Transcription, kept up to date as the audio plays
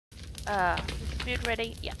Is food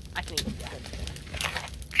ready? Yeah, I can eat it.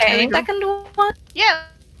 Okay, second one. Yeah.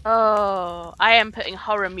 Oh, I am putting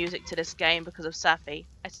horror music to this game because of Sapphi.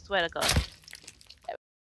 I swear to God.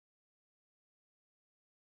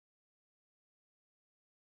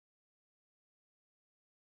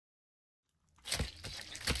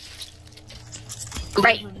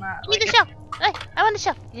 Right. Give me the shell! Hey, I want the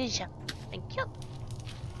shell! Give me the shell. Thank you.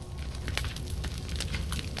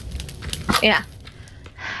 Yeah.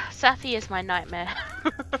 Sapphi is my nightmare.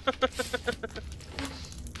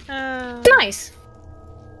 Nice.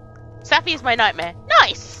 Sapphi is my nightmare.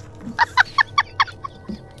 Nice!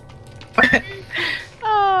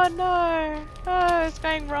 Oh no! Oh, it's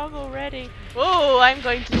going wrong already. Oh, I'm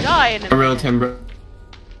going to die in a real minute. timber.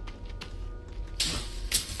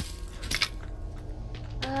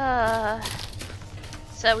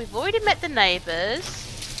 So we've already met the neighbours.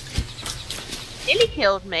 Nearly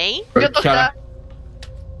killed me. Good luck.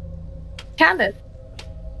 Candid.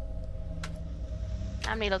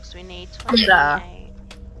 How many logs do we need? Yeah. 28.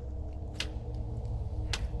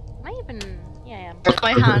 Am I even? Yeah,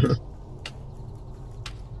 My hand.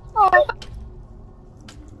 Oh.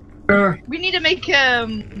 We need to make a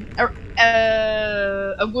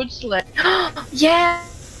wood sled. Yeah.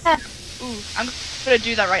 Ooh, I'm gonna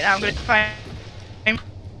do that right now. I'm gonna find.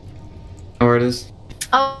 Where it is?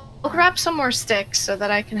 I'll grab some more sticks so that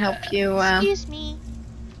I can help you. Excuse me.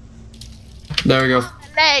 There we go.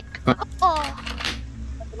 Leg. Oh.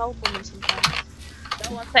 Like an old woman sometimes.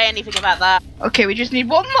 Don't want to say anything about that. Okay, we just need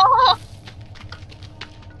one more.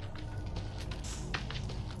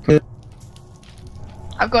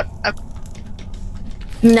 I've got.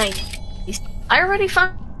 Nice. I already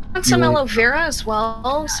found some aloe vera as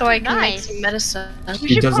well, so I can make Nice. some medicine. We He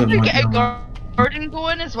should doesn't probably want get a that. garden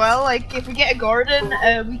going as well. Like, if we get a garden,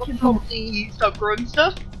 we can probably start growing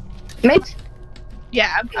stuff. Mate?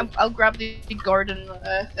 Yeah, I'll grab the garden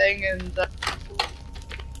thing and.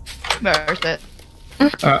 Where's it?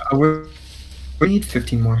 We need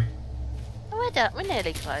 15 more. Oh, we're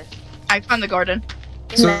nearly close. I found the garden.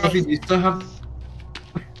 So, Nice. Sophie, do you still have?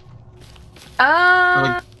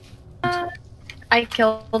 I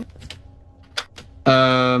killed.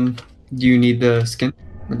 Do you need the skin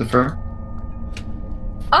or the fur?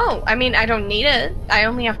 Oh, I mean, I don't need it. I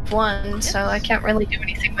only have one, so I can't really do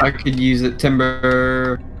anything with I it. could use it.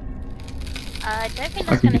 Timber. I don't think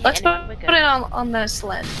that's gonna hit Let's anyone. We're put good. it on the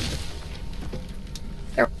sled.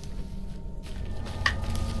 There.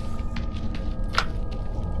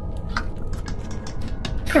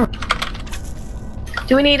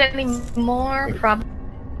 Do we need any more? Probably.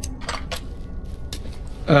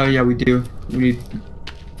 Yeah, we do. We need.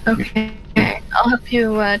 Okay. I'll help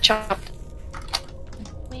you chop.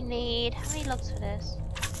 We need how many logs for this?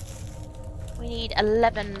 We need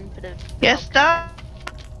 11 for the. Yes, that.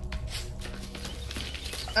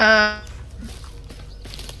 I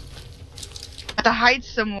have to hide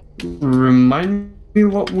some. Remind me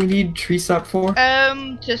what we need tree sap for.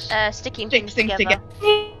 Just Sticking stick things things together.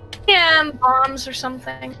 Yeah, bombs or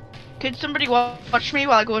something. Could somebody watch me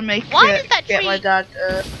while I go and make? Why did that get tree- my dad?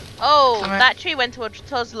 Oh, Alright. that tree went towards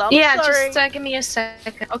Toddler. I'm Yeah, sorry. just give me a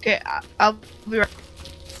second. Okay, I'll be right.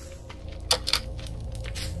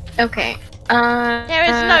 Okay. There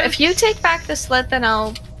is no If you take back the sled, then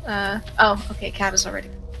I'll. Oh, okay. Cat is already.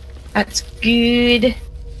 That's good.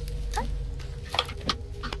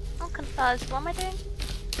 I'm confused. What am I doing?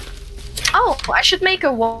 Oh, I should make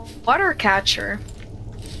a water catcher.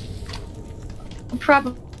 I'll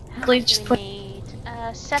probably just We put. need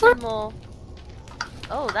 7 more.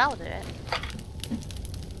 Oh, that'll do it.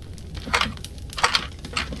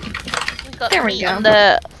 We've got There we meat go. on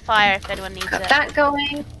the fire if anyone needs Got it. that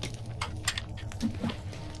going.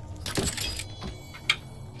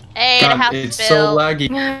 Hey, the God, house is it's so built.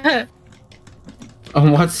 laggy.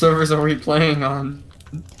 On what servers are we playing on?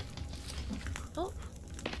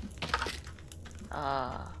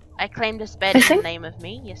 I claimed this bed I in the think- name of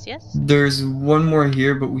me. Yes, yes. There's one more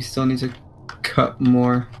here, but we still need to cut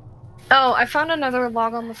more. Oh, I found another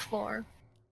log on the floor.